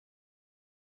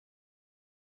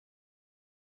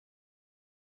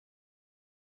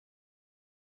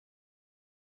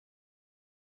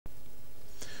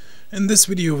In this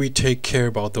video we take care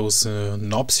about those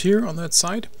knobs here on that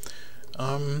side.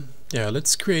 Yeah,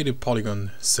 let's create a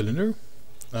polygon cylinder.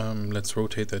 Let's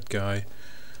rotate that guy.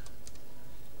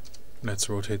 Let's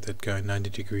rotate that guy 90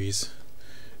 degrees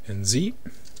in Z.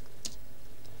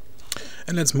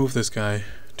 And let's move this guy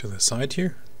to the side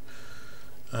here.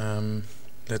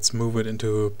 Let's move it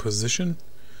into a position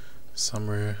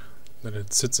somewhere that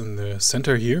it sits in the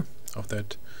center here of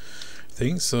that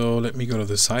thing. So let me go to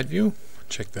the side view,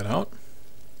 check that out.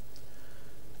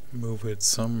 Move it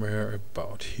somewhere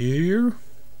about here.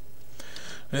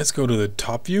 Let's go to the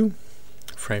top view,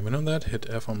 frame in on that, hit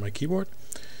F on my keyboard.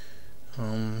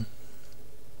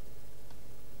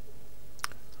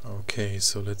 Okay,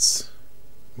 so let's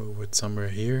move it somewhere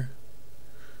here.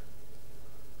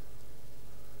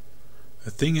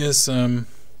 The thing is,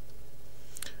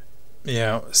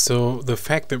 yeah, so the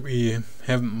fact that we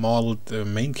haven't modeled the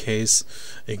main case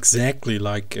exactly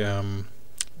like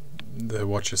the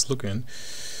watch is looking,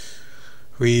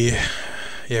 we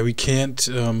can't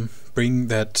bring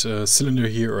that cylinder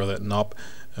here or that knob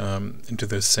into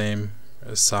the same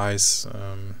size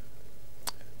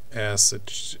as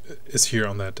it is here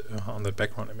on that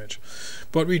background image,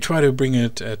 but we try to bring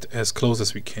it at as close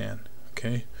as we can.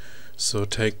 Okay, so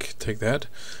take that.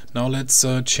 Now let's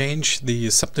change the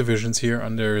subdivisions here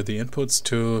under the inputs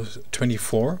to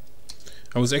 24.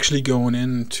 I was actually going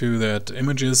into that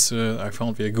images I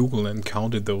found via Google and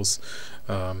counted those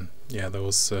things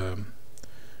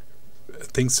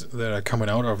that are coming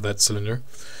out of that cylinder.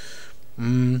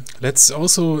 Let's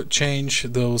also change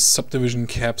those subdivision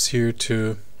caps here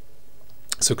to,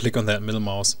 so click on that middle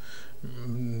mouse,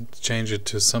 change it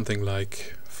to something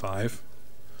like 5.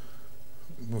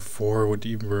 4 would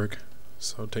even work.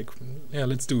 So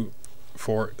let's do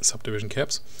 4 subdivision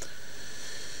caps.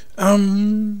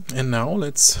 And now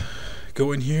let's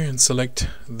go in here and select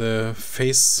the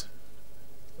face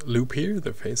loop here,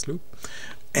 the face loop,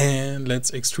 and let's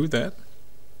extrude that.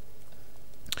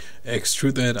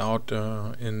 Extrude that out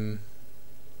in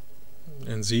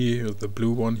Z, the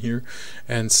blue one here,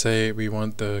 and say we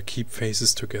want the keep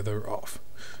faces together off.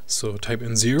 So type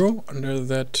in 0 under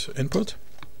that input.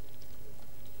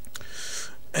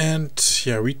 And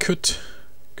yeah, we could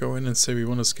go in and say we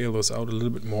want to scale those out a little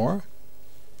bit more,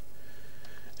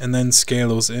 and then scale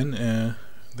those in,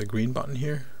 the green button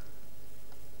here.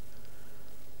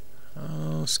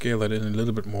 Scale that in a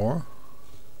little bit more.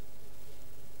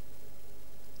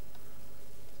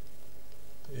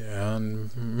 Yeah,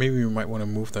 and maybe we might want to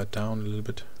move that down a little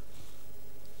bit.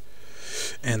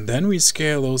 And then we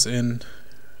scale those in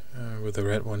with the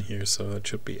red one here, so that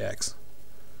should be X.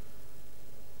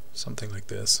 Something like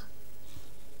this.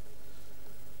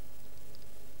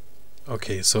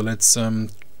 Okay, so let's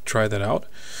try that out.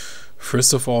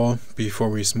 First of all, before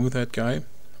we smooth that guy,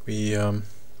 we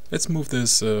let's move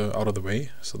this out of the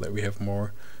way so that we have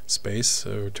more space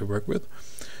to work with.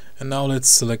 And now let's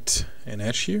select an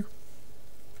edge here.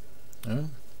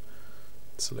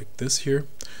 Select this here,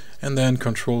 and then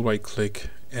Control right click,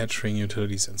 Edge Ring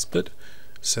Utilities and Split.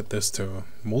 Set this to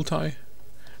multi,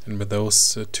 and with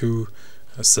those two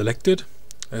selected,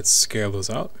 let's scale those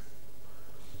out.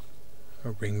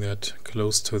 I'll bring that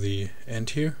close to the end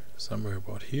here, somewhere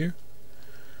about here.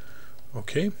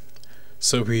 Okay,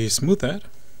 so we smooth that.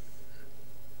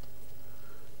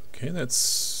 Okay,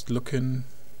 that's looking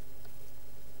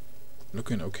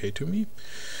okay to me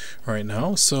right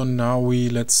now. So now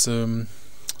let's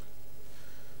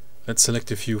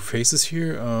select a few faces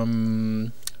here.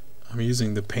 I'm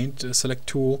using the paint select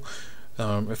tool.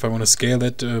 If I want to scale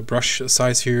that brush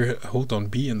size here, hold down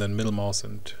B and then middle mouse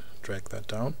and drag that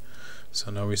down. So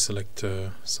now we select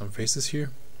some faces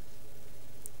here,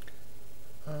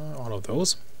 all of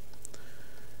those,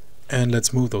 and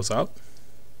let's move those out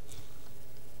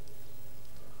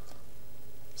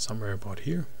somewhere about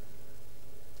here,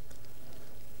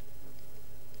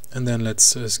 and then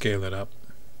let's scale it up.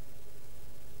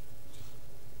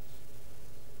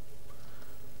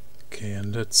 Okay,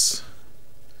 and let's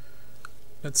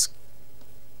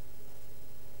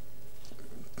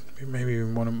maybe we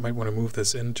might want to move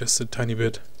this in just a tiny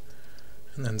bit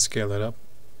and then scale it up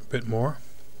a bit more.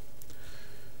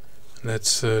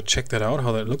 Let's check that out,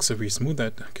 how that looks if we smooth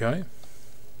that guy.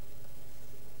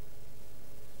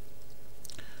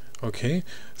 Okay,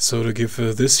 so to give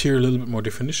this here a little bit more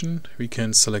definition, we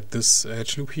can select this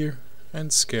edge loop here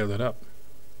and scale that up.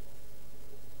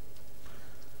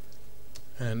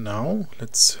 And now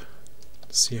let's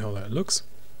see how that looks.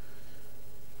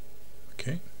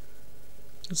 Okay,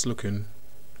 it's looking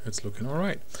all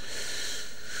right.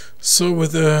 So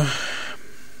with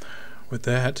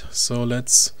that, so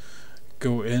let's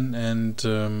go in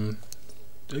and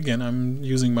again, I'm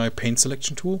using my paint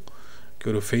selection tool.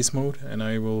 Go to face mode, and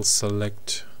I will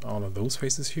select all of those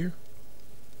faces here.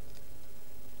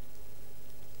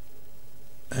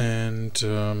 And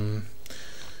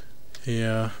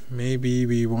yeah, maybe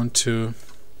we want to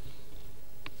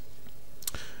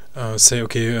say,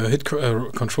 okay, hit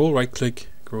control, right click,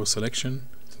 grow selection,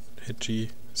 hit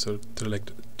G, so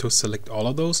to select all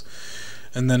of those,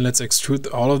 and then let's extrude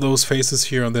all of those faces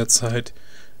here on that side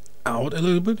out a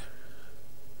little bit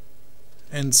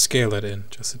and scale that in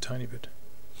just a tiny bit,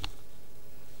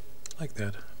 like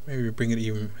that. Maybe we bring it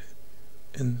even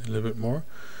in a little bit more,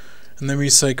 and then we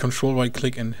say control, right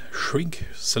click, and shrink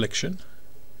selection,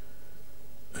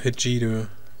 hit G to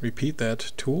repeat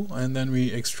that tool, and then we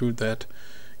extrude that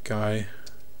guy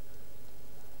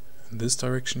in this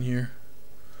direction here.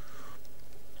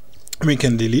 And we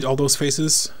can delete all those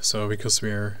faces, so because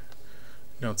we're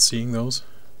not seeing those,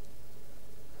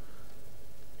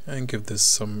 and give this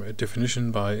some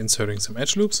definition by inserting some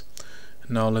edge loops.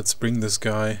 Now let's bring this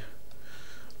guy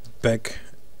back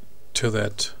to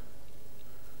that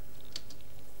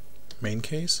main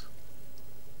case.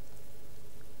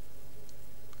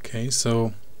 Okay,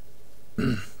 so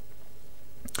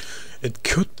it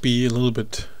could be a little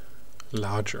bit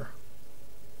larger.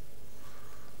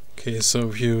 Okay, so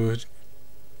if you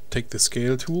take the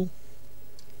scale tool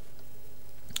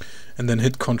and then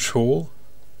hit control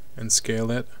and scale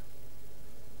that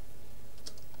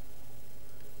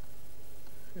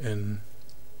in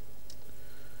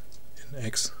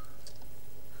X,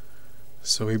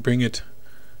 so we bring it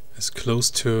as close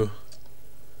to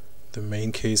the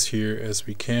main case here as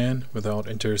we can without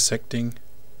intersecting,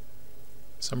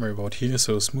 somewhere about here,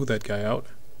 so smooth that guy out.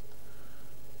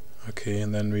 Okay,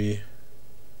 and then we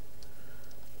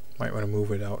might want to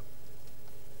move it out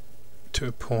to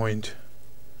a point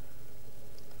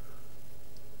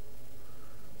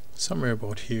somewhere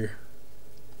about here.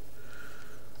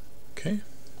 Okay,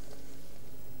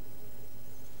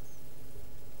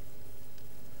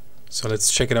 so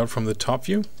let's check it out from the top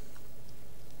view,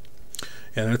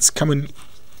 and it's coming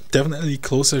definitely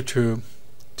closer to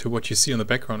what you see on the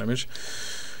background image.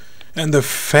 And the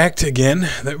fact again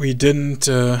that we didn't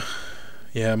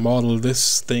model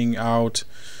this thing out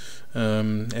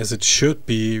as it should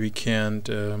be, we can't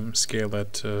scale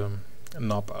that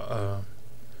knob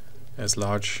as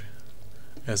large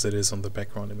as it is on the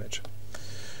background image.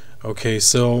 Okay,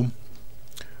 so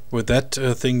with that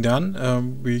thing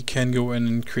done, we can go in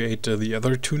and create the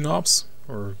other two knobs,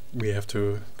 or we have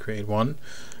to create one.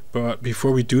 But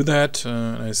before we do that,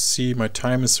 I see my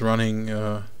time is running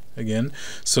again.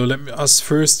 So let us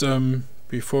first,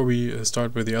 before we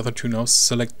start with the other two knobs,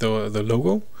 select the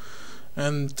logo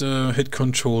and hit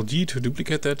Control D to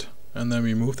duplicate that, and then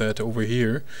we move that over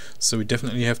here. So we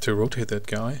definitely have to rotate that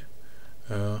guy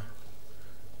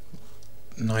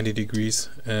 90 degrees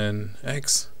in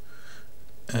X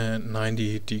and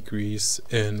 90 degrees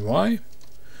in Y,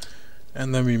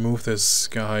 and then we move this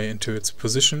guy into its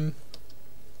position.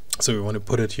 So we want to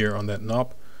put it here on that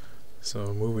knob,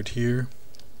 so move it here,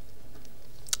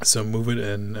 so move it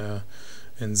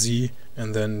in Z,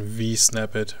 and then V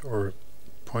snap it or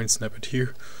point snap it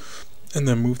here, and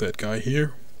then move that guy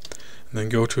here, and then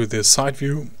go to the side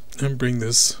view and bring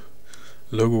this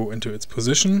logo into its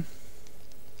position.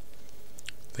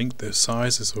 I think the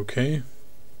size is okay.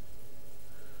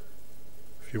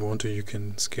 If you want to, you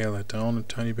can scale that down a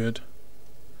tiny bit,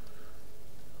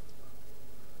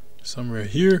 somewhere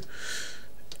here,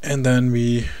 and then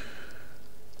we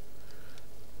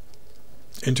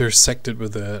intersect it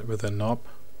with a knob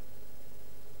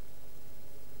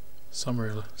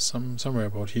somewhere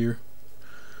about here.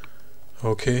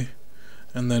 Okay,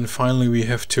 and then finally we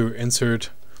have to insert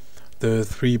the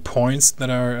 3 points that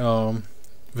are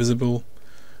visible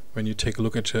when you take a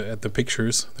look at the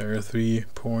pictures. There are 3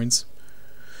 points.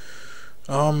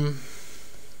 Yeah,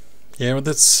 but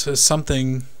that's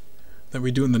something that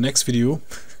we do in the next video,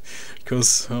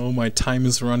 because my time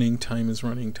is running.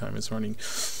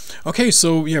 Okay,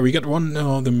 so yeah, we got one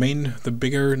the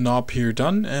bigger knob here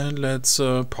done, and let's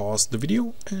pause the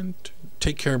video and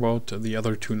take care about the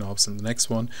other 2 knobs in the next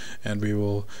one, and we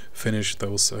will finish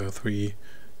those 3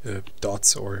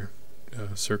 dots or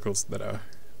circles that are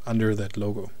under that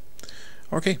logo.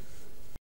 Okay,